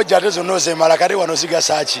naye oba ojja ate zonna ozemala kati wano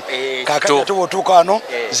zigasaaki kakati ate bw'otuuka wano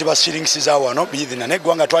ziba shillings za wano biidhina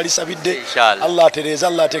neggwanga twalisabidde Allah atereeza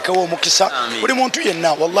Allah ateekewo omukisa buli muntu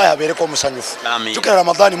yenna wallahi abeereko omusanyufu jjukira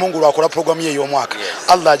Ramadhan Mungu lwakola programu ye ey'omwaka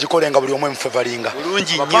Allah agikole nga buli omwe mufevalinga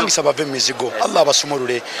bapangisa bave emizigo Allah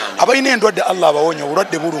abasumulule abalina endwadde Allah abawonye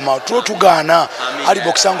obulwadde buluma tugaana ali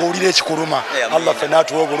bokisanga owulira ekikuluma Allah ffenna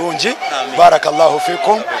atuwe obulungi barakallahu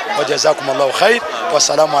fikum wa jazakumullahu khair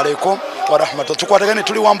wassalamu alaikum warahmatullahi tukwatagane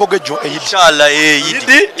tuli wambogo ejjo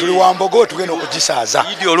eyidi tuli wambogo tugenda okugisaaza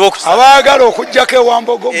abaagala okujjako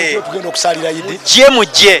ewambogo tugenda okusalira yidi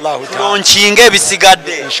mujje tulonkinga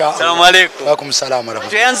ebisigadde assalamu alaikum waalaikum salaam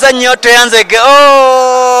toyanza nnyo toyanzege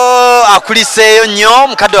akuliseeyo nnyo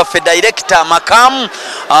mukadde waffe director Makamu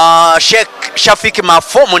Sheikh Shafiki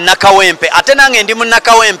Mafo munnakawempe ate nange ndi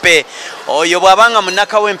munnakawempe oyo bwabanga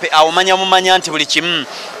munnakawempe awo mumanya nti buli kimu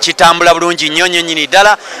kitambula bulungi nnyo nnyini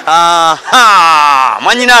ddala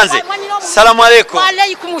mwanyinanze salamu alaikum wa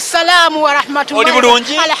alaikum salamu wa rahmatullahi oli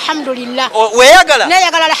bulungi alhamdulillah weyagala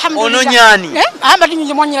neyagala alhamdulillah ono nyani ahamba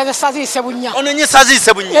nyinyi mwanyira sazise bunya ono nyi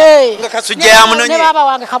sazise bunya nga kasujja ya munonye ne baba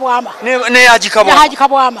wange kabwama ne haji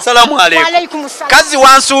kabwama salamu alaikum wa alaikum salam kazi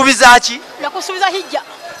wansuubiza ki nakusuubiza hijja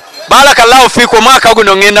barakallahu fiku omwaka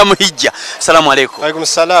guno ngenda mu hijja salamu alaikum alaikum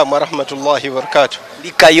salam wa rahmatullahi wa barakatuh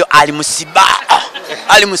likayo ali musibaa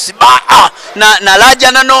na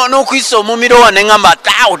lajana no kuiso omumiro wane ngamba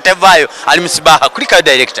utevaayo ali musibaha kulikayo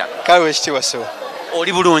director kawe ekitiibwa sewo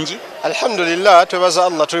oli bulungi alhamdulillah twebaza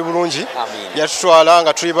Allah tuli bulungi yatutwala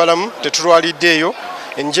nga tuli balamu tetulwaliddeeyo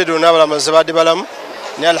enjedo n'abalamazi badde balamu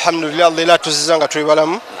ne alhamdulillah Allah ila tuziza nga tuli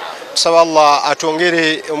balamu tusaba Allah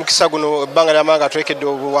atwongere omukisa guno ebbanga ly'amanga atwekedde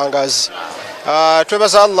obuwangazi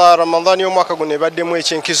twebaza Allah Ramadhan y'omwaka guno ebaddemu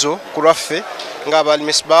ekyenkizo ku lwaffe ng'aba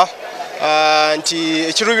Al-Misbah nti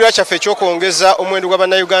ekirubirwa kyaffe ekyokwongeza omuwendo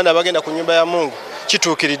gw'Abannayuganda abagenda ku nnyumba ya Mungu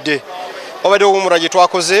kituukiridde. Obadde Umrah gye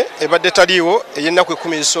twakoze ebadde taliiwo ey'ennaku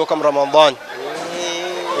 10 ezisooka mu Ramadhan.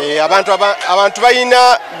 Abantu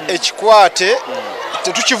balina ekikwate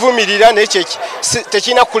tetukivumirira naye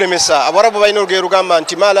tekirina kulemesa. Abarabu balina olugero lugamba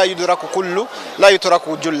nti ma la yudraku kullu la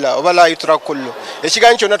yutraku julla oba la yutraku kullu.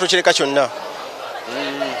 Ekigambo kyonna tokireka kyonna.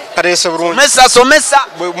 Kadese bulungi. Somesa.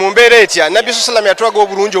 Mu mbeera etya Nabbi sallallahu yatulaga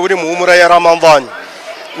obulungi obuli mu Umrah ya Ramadhan.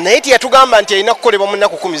 Naye yatugamba nti alina kukolebwa mu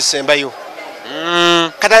nnaku 10 zisembayo.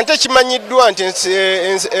 Kata nte kimanyiddwa nti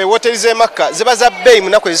hoteli z'e Makka ziba za bbeeyi mu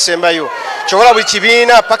nnaku ezisembayo. Kyobola buli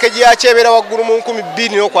kibiina pakeji yakyo ebeera waggulu mu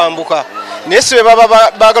 2,000 n'okwanbuka. Naye si be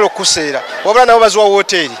baba baagala okukuseera wabula nabo baziwa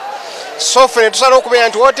hoteli. So ffe ne tusala okubeera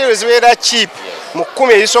nti hoteli zibeera cheap mu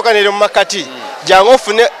 10 ezisooka n'eri mu makati jangu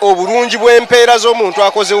ofune obulungi bw'empeera z'omuntu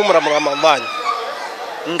akoze Umrah mu Ramadhan.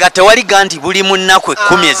 Nga tewali ganti buli mu nnaku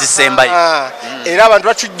 10 ezisembayo. Era abantu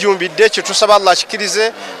batujjumbidde kye tusaba Allah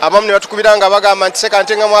akikirize. Abamu ne batukubira nga bagamba nti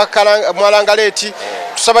sekante nga mwalangaleeti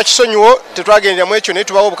tusaba kisonyiwo tetwagendera mu ekyo naye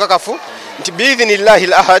tubawo obukakafu nti biidhinillahi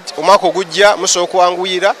al-ahad omwaka ogujja musobola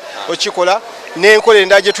okuwanguyira okikola n'enkola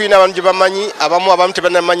endala gye tulina abantu gye bamanyi abamu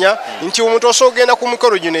tebannamanya nti omuntu osobola okugenda ku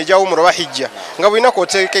mikolo gino egya Umrah oba hijja nga bulina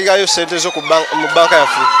kwoteekayo ssente zo mu banka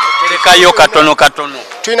yaffe. Terekayo katono.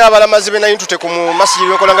 Tulina abalamazi benayo tute ku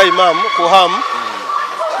masjidi bekola nga imaamu ku hamu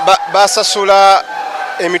basasula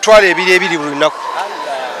emitwalo 2 buli lunaku.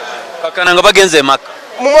 Kakana nga bagenze e Makka.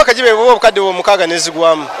 Mu mwaka gibe bo obukadde omukaaga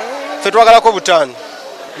nezigwamu. Ffe twagalako 5.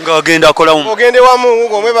 Nga ogenda akola Umrah. Ogende wamu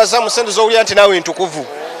ng'omwebaza mu ssente z'owulira nti naawe ntukuvu.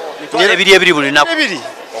 Mitwalo 2 buli lunaku.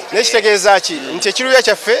 Nekitegeeza ki nti ekiruya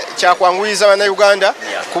kyaffe kyakwanguyiza Bannayuganda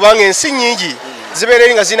kubanga ensi nnyingi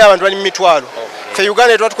zibeera nga zirina abantu bali mu mitwalo. Ffe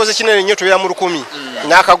Uganda twatukoze kinene nnyo tubeera mu 1000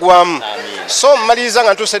 n'akagwamu. So mmaliriza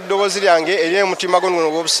nga ntuusa eddoboozi lyange eri omutima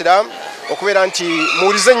guno gw'Obusiraamu okubeera nti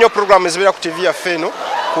muwulize nnyo puroguramu ezibeera ku TV yaffe eno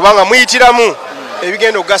kubanga muyitiramu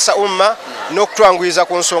ebigenda okugasa umma n'okutwanguyiza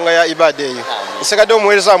ku nsonga ya ibada eyo. Nsigadde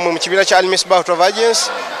omuweereza wammwe mu kibiina kya Al-Misbah Travel Agency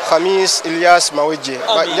Khamis Ilyas Mawejje.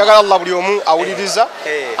 Njagala Allah buli omu awuliriza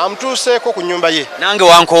amutuuseeko ku nnyumba ye. Nange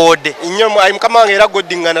wankowodde. Nnyo ayi Mukama wange era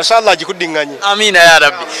goddiŋŋana inshallah agikuddinganye. Amina ya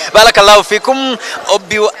Rabbi. Barakallahu fikum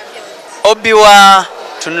obiwa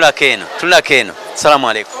tunula keno. Assalamu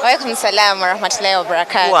alaikum. Wa alaikum salam wa rahmatullahi wa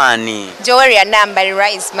barakatuh. Wani? Joweria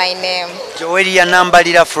Nambalira is my name. Joweria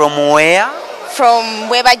Nambalira from where? From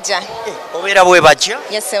Bwebajja. Obeera Bwebajja?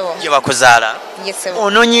 Yes sir. Gye bakuzaala? Yes sir.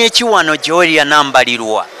 Ononye ki wano Joweria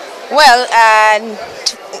Nambalirwa? Well,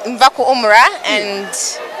 nva ku Umrah and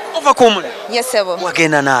Ova ku Umrah? Yes sir.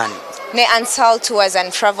 Wagenda nani? Ne Ansal Tours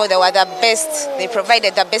and Travel, they were the best. They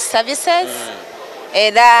provided the best services.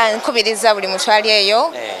 Era nkubiriza buli muntu ali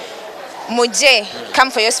eyo. Muje, come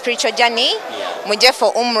for your spiritual journey. Muje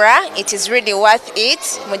for Umrah, it is really worth it.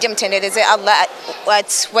 Muje mtendeleze Allah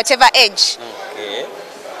at whatever age.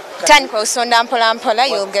 Turn kwa usonda mpola,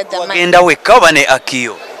 you'll get the money. Wagenda wekka oba ne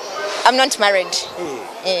Akiyo? I'm not married.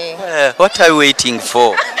 What are you waiting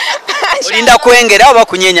for? Olinda kwengera oba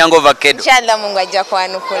kunyenyanga ovakedo? Inshallah Mungu ajja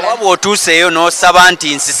kwanukula. Waba otuuseeyo n'osaba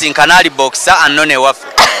nti nsisinkana ali boxer annone waffe.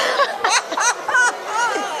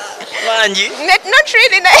 Wanji? Not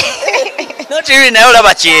really. Not really naye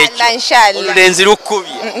olaba kyekyo. Inshallah. Olulenzi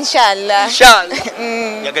lukubye. Inshallah.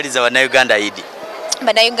 Yagaliza Bannayuganda Idi.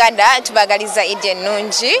 Bannayuganda tubagaliza Idi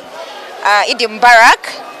ennungi. Idi Mubarak.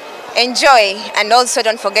 Enjoy and also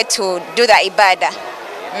don't forget to do the ibadah.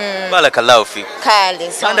 Barakallahu fik.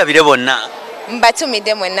 Kale. Bandabire bonna.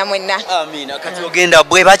 Mbatumidde mwenna. Amina. Kati ogenda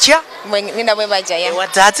Bwebajja? Ngenda Bwebajja ya.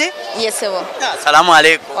 Wataate? Yes sir. Assalamu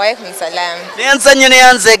alaikum. Wa alaikum salam. Nenzanye ne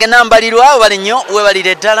yanzege nambalirwa bali nnyo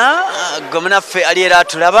webalire ddala gomunaffe ali era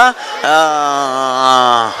atulaba.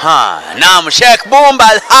 Naam Sheikh Bumba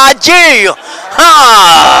Alhaji.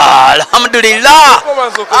 Alhamdulillah.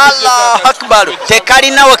 Allahu akbar.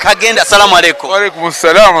 Tekalina we kagenda. Assalamu alaikum. Wa alaikum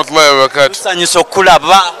assalam wa rahmatullahi wa barakatuh. Tusanyusa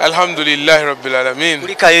okulaba. Alhamdulillah rabbil alamin.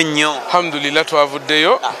 Kulikayo nnyo. Alhamdulillah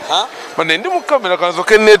twavuddeyo. Bane ndi mu kamera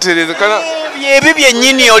kanzoke netereze kana ebyo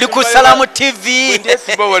byennyini oli ku Salamu TV.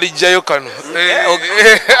 Ndesiba walijjayo kano.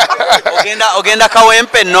 Ogenda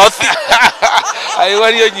Kawempe North. Ayi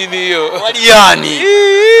waliyo nyiniyo. Waliyani.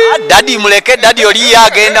 Dadi muleke dadi oli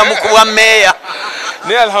yagenda mu kuwa meya.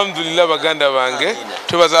 Ne alhamdulillah baganda bange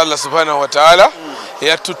tubaza Allah subhanahu wa ta'ala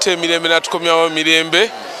yatutte emirembe natukomyawo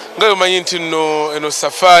mirembe nga yomanyi nti nno eno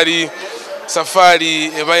safari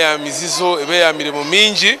eba ya mizizo eba ya miremo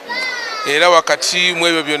mingi era wakati mu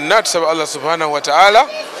ebyo byonna tusaba Allah subhanahu wa ta'ala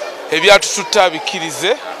ebyatututte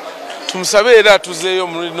abikirize tumusabe era tuzeeyo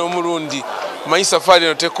n'omulundi manyi safari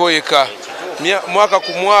eno tekoyeka mwaka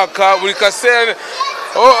ku mwaka buli kaseera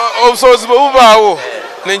obusobozi bwe bubaawo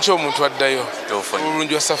nenkyo omuntu addayo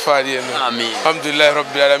obulungi wa safari eno alhamdulillahi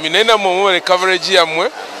rabbil alamin naye nammwe omubale coverage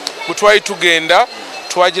yammwe bwe twali tugenda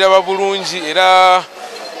twagiraba bulungi era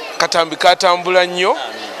katambi katambula nnyo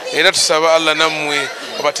era tusaba Allah nammwe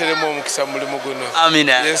abateremu omukisa mulimu guno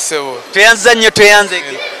amina yesebo tweyanza nnyo tweyanze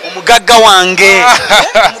omugagga wange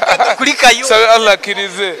omugagga kulikayo sabe Allah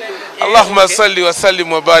kirize Allahumma salli wa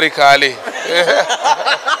sallim wa barik alayhi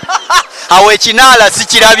awe kinala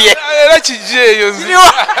sikirabye era kijeyo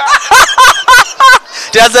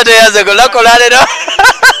teyanza kola lero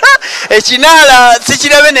ekinala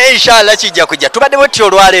sikirabe naye inshallah kijja kujja tubadde bwetyo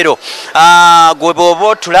olwalero gwe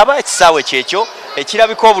bwoba tulaba ekisaawe kyekyo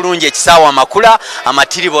ekirabika obulungi ekisaawa amakula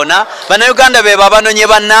amatiribona bannayuganda be babanonye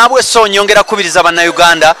bannaabwe so nyongera kubiriza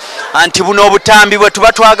bannayuganda nti buno obutambi bwe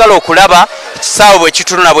tuba twagala okulaba ekisaawe bwe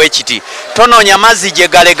kitunula bwe kiti tonoonya mazzi gye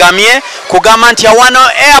galegamye kugamba nti awano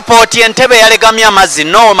airport entebe yalegamye amazzi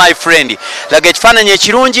no my friend laga ekifaananyi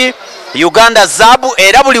ekirungi Uganda zaabu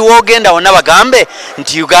era buli woogenda wonna bagambe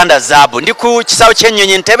nti Uganda zaabu ndi ku kisaawe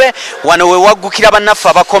ky'ennyonyi Entebbe wano we waggukira bannaffe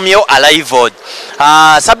abakomyewo alivod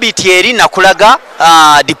sabiiti eri nakulaga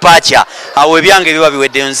departure awo ebyange biba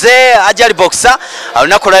biwedde nze ajali boxer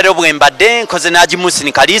olunaku lwalero bwe mbadde nkoze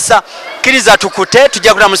n'agimusini kaliisa kkiriza tukute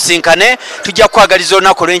tujja kulamusinkane tujja kukwagaliza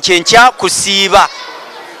olunaku lw'enkyenkya kusiiba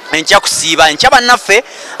enkya bannaffe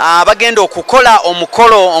bagenda okukola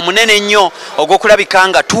omukolo omunene nnyo ogw'okulabika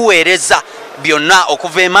nga tuweereza byonna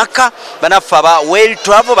okuva emaka bannaffe aba well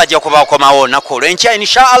travel bajja kubakomawo olunaku olw'enkya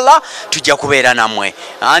inshallah tujja kubeera nammwe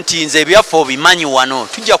anti nze ebyaffe obimanyi wano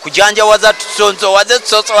tujja kujanjawaza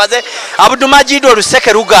tusonsowaze Abdumajid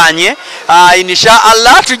oluseke luganye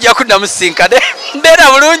inshallah tujja kunamusinkane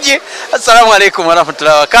mbeera bulungi assalamu alaikum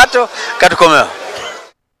warahmatullahi wabarakatuh katukomewo